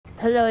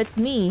Hello, it's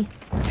me.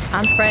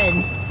 I'm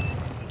friend.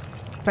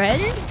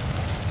 Friend?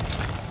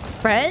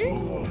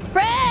 Friend?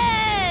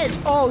 Friend!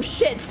 Oh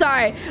shit,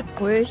 sorry.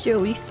 Where's your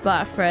weak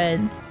spot,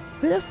 friend?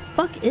 Where the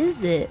fuck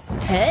is it?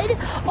 Head?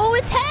 Oh,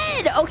 it's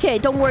head! Okay,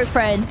 don't worry,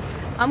 friend.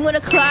 I'm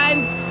gonna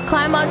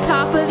climb on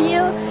top of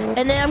you,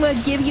 and then I'm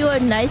gonna give you a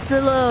nice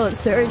little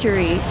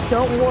surgery.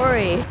 Don't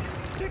worry.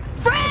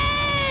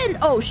 Friend!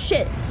 Oh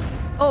shit.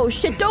 Oh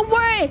shit, don't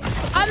worry.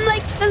 I'm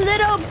like the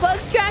little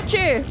bug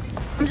scratcher.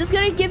 I'm just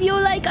gonna give you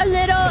like a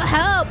little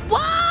help.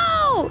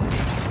 Whoa!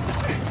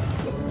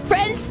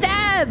 Friend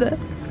stab.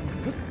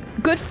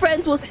 Good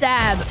friends will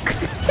stab.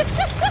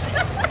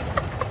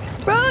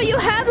 Bro, you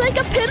have like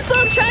a pimple.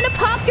 I'm trying to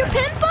pop your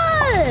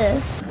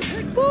pimple.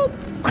 Boop.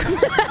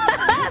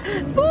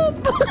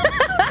 Boop.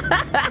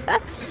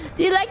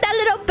 Do you like that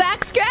little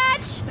back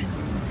scratch?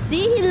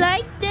 See, he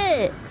liked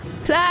it.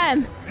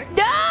 Climb.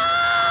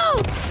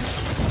 No!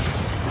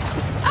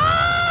 Oh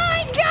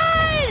my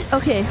god!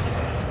 Okay.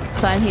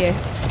 Climb here.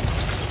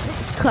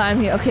 Climb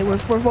here. Okay, we're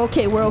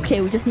okay. We're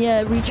okay. We just need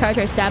to recharge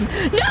our stamina.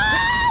 No!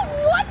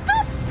 What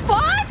the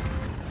fuck?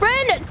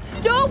 Friend,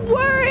 don't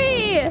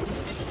worry.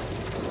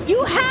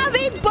 You have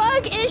a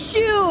bug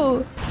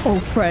issue. Oh,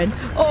 friend.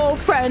 Oh,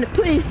 friend.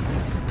 Please.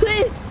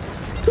 Please.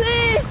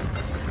 Please.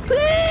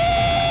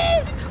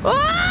 Please.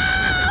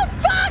 Oh,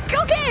 fuck.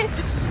 Okay.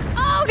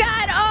 Oh,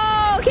 God.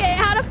 Oh, okay.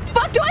 How the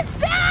fuck do I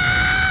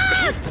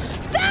stab?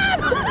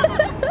 Stab.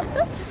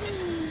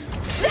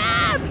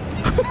 Stab.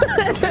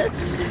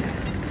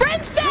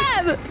 Friend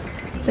stab.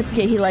 That's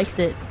okay. He likes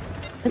it.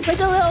 It's like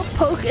a little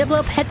poke, a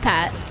little head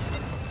pat.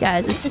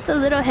 Guys, it's just a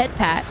little head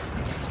pat.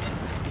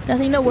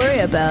 Nothing to worry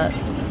about.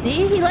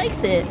 See? He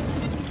likes it.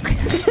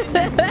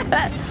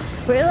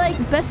 We're like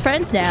best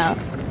friends now.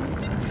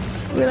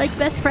 We're like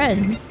best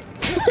friends.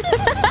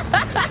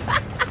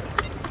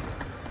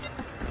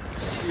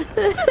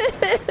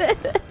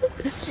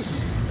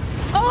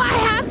 Oh, I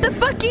have to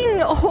fucking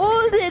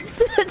hold it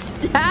to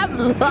stab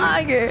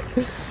longer.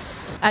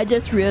 I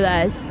just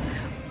realized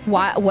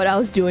what I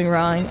was doing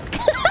wrong.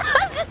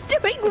 I was just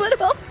doing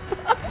little...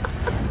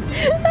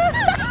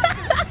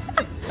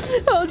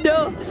 Oh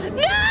no.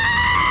 No!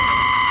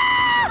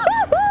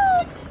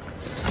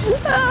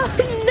 Oh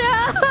no!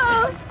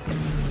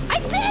 I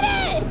did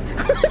it!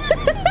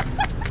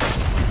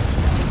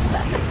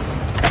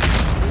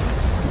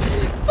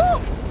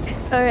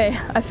 Alright,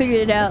 I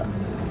figured it out.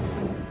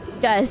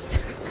 Guys,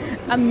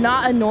 I'm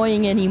not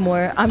annoying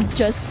anymore. I'm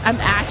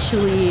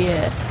actually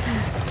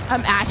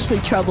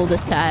trouble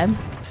this time.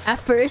 At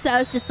first, I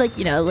was just like,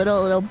 you know, a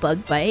little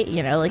bug bite,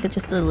 you know, like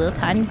just a little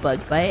tiny bug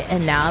bite,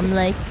 and now I'm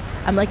like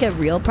a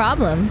real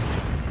problem.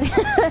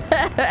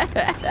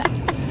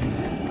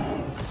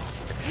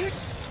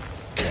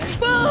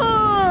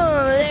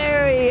 Boom!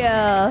 There we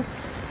go.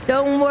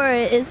 Don't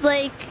worry. It's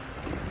like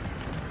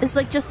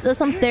just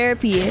some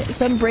therapy,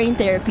 some brain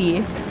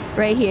therapy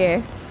right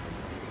here.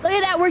 Look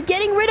at that. We're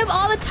getting rid of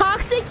all the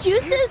toxic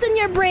juices in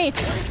your brain.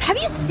 Have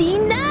you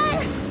seen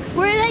that?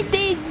 Where like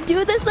they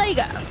do this like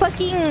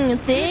fucking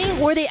thing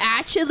where they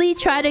actually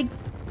try to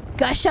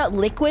gush out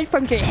liquid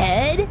from your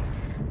head?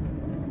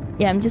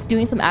 Yeah, I'm just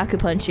doing some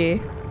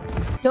acupuncture.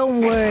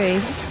 Don't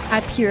worry.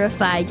 I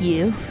purified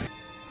you.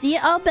 See,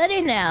 all better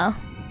now.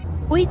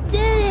 We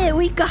did it!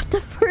 We got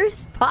the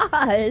first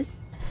boss!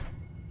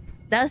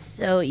 That's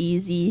so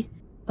easy.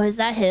 Oh, is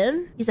that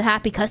him? He's a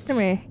happy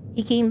customer.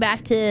 He came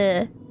back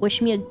to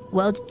wish me a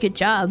good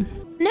job.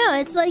 No,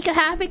 it's like a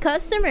happy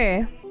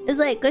customer. It's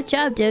like, good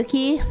job,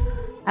 Doki.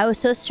 I was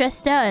so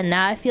stressed out and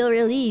now I feel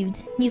relieved.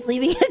 He's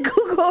leaving a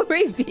Google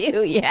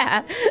review,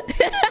 yeah.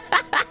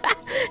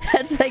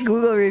 That's my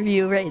Google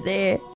review right there.